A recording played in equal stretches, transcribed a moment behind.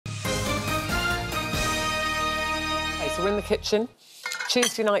so we're in the kitchen.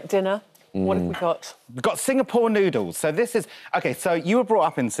 Tuesday night dinner. What have we got? We've got Singapore noodles. So this is... OK, so you were brought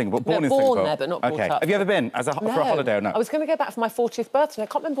up in Singapore, born in born Singapore. there, but not brought up. Have you ever been for a holiday or no? I was going to go back for my 40th birthday. I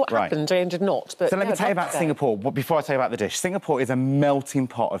can't remember what happened. I did not, but... So let me tell you about Singapore, before I tell you about the dish. Singapore is a melting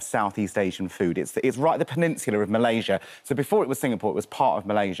pot of Southeast Asian food. It's right at the peninsula of Malaysia. So before it was Singapore, it was part of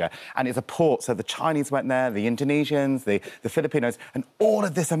Malaysia. And it's a port, so the Chinese went there, the Indonesians, the Filipinos, and all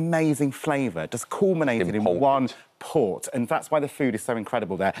of this amazing flavour just culminated in one port, and that's why the food is so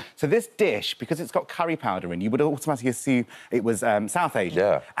incredible there. So this dish, because it's got curry powder in, you would automatically assume it was South Asian.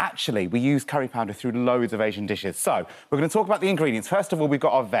 Yeah. Actually, we use curry powder through loads of Asian dishes. So we're going to talk about the ingredients. First of all, we've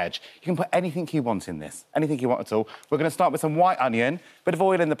got our veg. You can put anything you want in this, anything you want at all. We're going to start with some white onion, bit of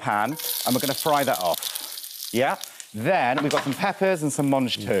oil in the pan, and we're going to fry that off. Yeah? Then we've got some peppers and some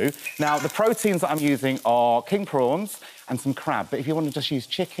monge too. Now, the proteins that I'm using are king prawns and some crab, but if you want to just use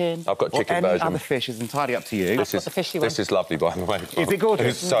chicken... I've got chicken or any version. other fish, is entirely up to you. This is the fishy one. This is lovely, by the way. Is it gorgeous?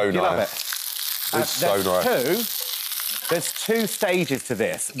 It's so nice. You love it? It's so nice. There's two stages to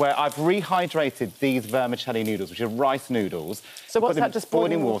this, where I've rehydrated these vermicelli noodles, which are rice noodles. So what's that, just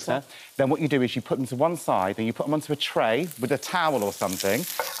boiling water? Then what you do is you put them to one side, and you put them onto a tray with a towel or something,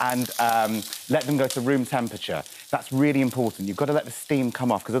 and let them go to room temperature. That's really important. You've got to let the steam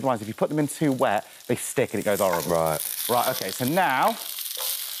come off, because otherwise, if you put them in too wet, they stick and it goes horrible. Right. Right, OK, so now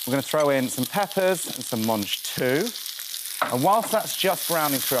we're going to throw in some peppers and some monge too. And whilst that's just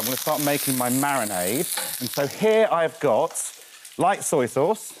browning through, I'm going to start making my marinade. And so here I've got light soy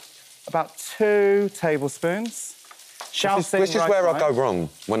sauce, about 2 tablespoons. This is where I go wrong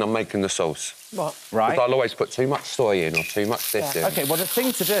when I'm making the sauce. What? Right. Because I'll always put too much soy in or too much this in. OK, well, the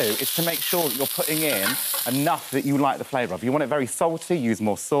thing to do is to make sure that you're putting in enough that you like the flavour of. You want it very salty, use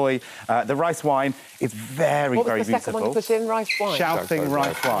more soy. The rice wine is very, very beautiful. What was the second one you put in? Rice wine? Shouting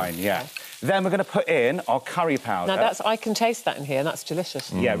rice wine, yeah. Okay. Then we're going to put in our curry powder. Now, I can taste that in here, and that's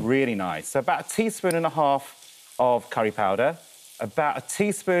delicious. Yeah, really nice. So about 1.5 teaspoons of curry powder, about 1.5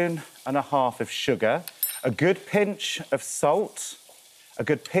 teaspoons of sugar, a good pinch of salt, a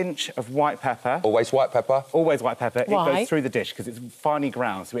good pinch of white pepper. Always white pepper? Always white pepper. Why? It goes through the dish, because it's finely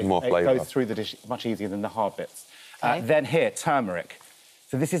ground, so it goes through the dish much easier than the hard bits. Okay. Then here, turmeric.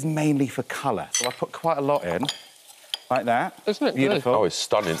 So this is mainly for colour. So I put quite a lot in. Like that. Isn't it beautiful? Oh, it's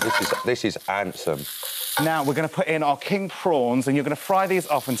stunning. This is handsome. Now we're going to put in our king prawns, and you're going to fry these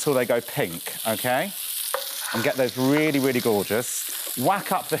off until they go pink, OK? And get those really, really gorgeous.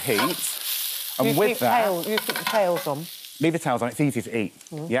 Whack up the heat, and with that... You put the tails on. Leave the tails on, it's easy to eat.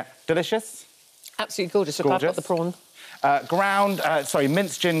 Yeah, delicious? Absolutely gorgeous. Look, I've got the prawn.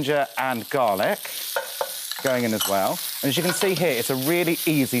 Minced ginger and garlic going in as well. And as you can see here, it's a really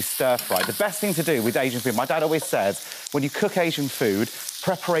easy stir-fry. The best thing to do with Asian food, my dad always says, when you cook Asian food,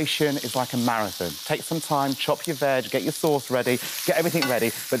 preparation is like a marathon. Take some time, chop your veg, get your sauce ready, get everything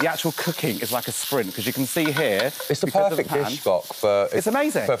ready, but the actual cooking is like a sprint, because you can see here... It's the perfect dish, Gok, for... It's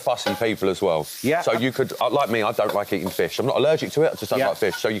amazing. For fussy people as well. Yeah. So you could... Like me, I don't like eating fish. I'm not allergic to it, I just don't like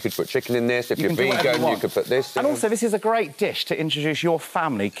fish. So you could put chicken in this. If you're vegan, you could put this in. And also, this is a great dish to introduce your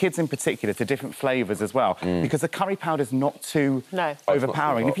family, kids in particular, to different flavours as well, because the curry powder's not too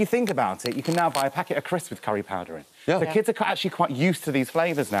overpowering. If you think about it, you can now buy a packet of crisps with curry powder in. Yeah. The kids are actually quite used to these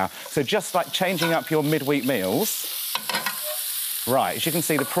flavours now. So just like changing up your midweek meals... Right, as you can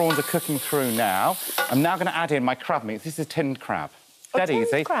see, the prawns are cooking through now. I'm now going to add in my crab meat. This is tinned crab. Dead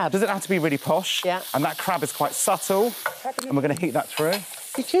easy. Crab. Doesn't have to be really posh. Yeah. And that crab is quite subtle. And we're going to heat that through.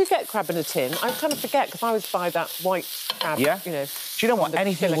 Did you get crab in a tin? I kind of forget, because I always buy that white crab, you know... Do you know what?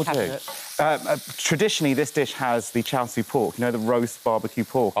 Anything will do. Traditionally, this dish has the chow siu pork, you know, the roast barbecue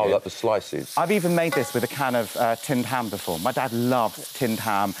pork. Oh, like the slices. I've even made this with a can of tinned ham before. My dad loves tinned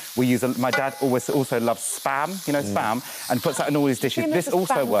ham. My dad also loves spam, you know, spam, and puts that in all his dishes. This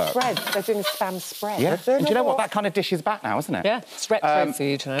also works. They're doing a spam spread. Yeah. And do you know what? That kind of dish is back now, isn't it? Yeah, it's retro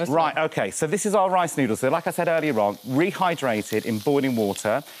food, you know. Right, OK, so this is our rice noodles. So like I said earlier on, rehydrated in boiling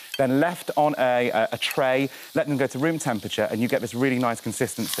water, then left on a tray, let them go to room temperature, and you get this really nice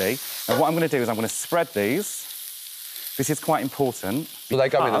consistency. And what I'm going to do is I'm going to spread these. This is quite important. So they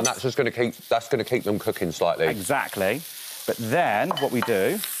go in, and that's going to keep them cooking slightly. Exactly. But then what we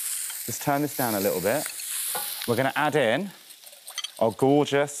do is turn this down a little bit. We're going to add in our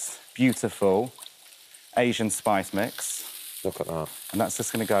gorgeous, beautiful Asian spice mix. Look at that. And that's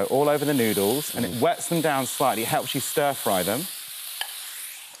just going to go all over the noodles, and it wets them down slightly. It helps you stir-fry them.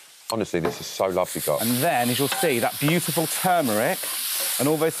 Honestly, this is so lovely, Gok. And then, as you'll see, that beautiful turmeric and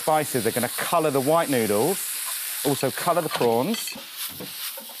all those spices are going to colour the white noodles, also colour the prawns.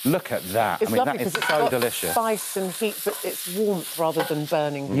 Look at that. It's I mean, lovely that is because so it's got delicious. spice and heat, but it's warmth rather than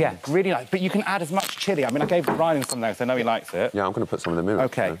burning. Yeah, really nice. But you can add as much chilli. I mean, I gave Ryan some there because I know he likes it. Yeah, I'm going to put some in the middle.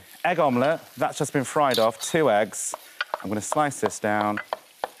 OK, egg omelette. That's just been fried off. 2 eggs. I'm going to slice this down.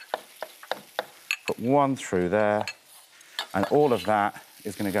 Put 1 through there. And all of that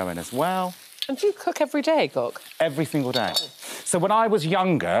is going to go in as well. And do you cook every day, Gok? Every single day. So when I was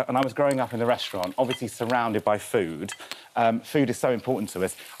younger and I was growing up in the restaurant, obviously surrounded by food, food is so important to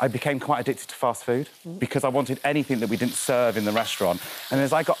us, I became quite addicted to fast food because I wanted anything that we didn't serve in the restaurant. And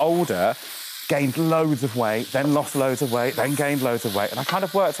as I got older, gained loads of weight, then lost loads of weight, then gained loads of weight. And I kind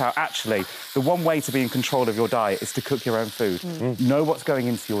of worked out, actually, the one way to be in control of your diet is to cook your own food. Know what's going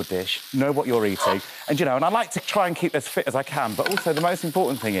into your dish, know what you're eating. And, you know, and I like to try and keep as fit as I can, but also the most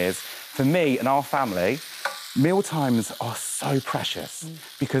important thing is, for me and our family, meal times are so precious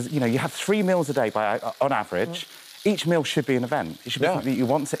because, you know, you have 3 meals a day on average. Each meal should be an event. It should be something that you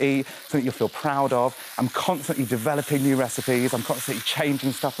want to eat, something you feel proud of. I'm constantly developing new recipes. I'm constantly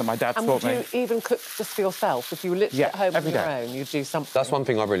changing stuff that my dad taught me. And would you even cook just for yourself? If you were literally at home on your own, you'd do something? That's one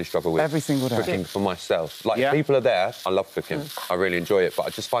thing I really struggle with. Every single day. Cooking for myself. Like, if people are there, I love cooking. I really enjoy it, but I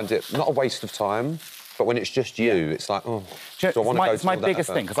just find it not a waste of time, but when it's just you, it's like, oh, do I want to go It's my biggest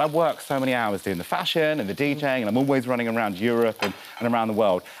thing, because I work so many hours doing the fashion and the DJing, and I'm always running around Europe and around the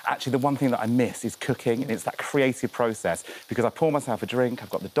world. Actually, the one thing that I miss is cooking, and it's that creative process, because I pour myself a drink, I've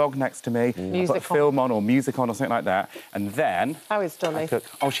got the dog next to me, I've got a film on or music on or something like that, and then... How is Dolly? I cook.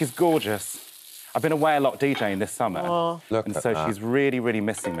 Oh, she's gorgeous. I've been away a lot DJing this summer, and so she's really, really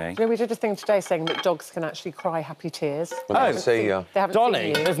missing me. You know, we did a thing today saying that dogs can actually cry happy tears. When they see you. They haven't Dolly,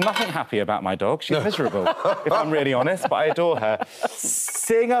 seen you. there's nothing happy about my dog. She's miserable, if I'm really honest, but I adore her.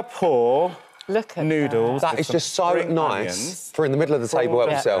 Singapore Look at noodles. That is just so nice for in the middle of the table at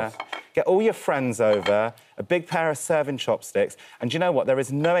yourself. Get all your friends over, a big pair of serving chopsticks, and do you know what? There is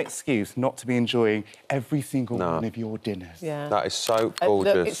no excuse not to be enjoying every single one of your dinners. Yeah. That is so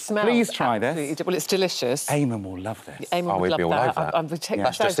gorgeous. Look, it smells Please try this. Well, it's delicious. Eamon will love this. Eamon would we'd be all love over that. that.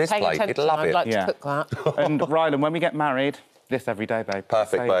 That's just this plate. He'd love it. I'd like to cook that. And Rylan, when we get married, this every day, babe.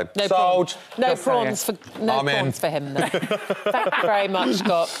 Perfect, babe. No Sold. No prawns for him, then. Thank you very much,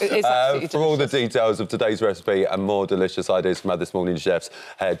 Gok. It's absolutely for all the details of today's recipe and more delicious ideas from our This Morning chefs,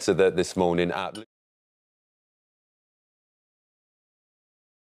 head to the This Morning app.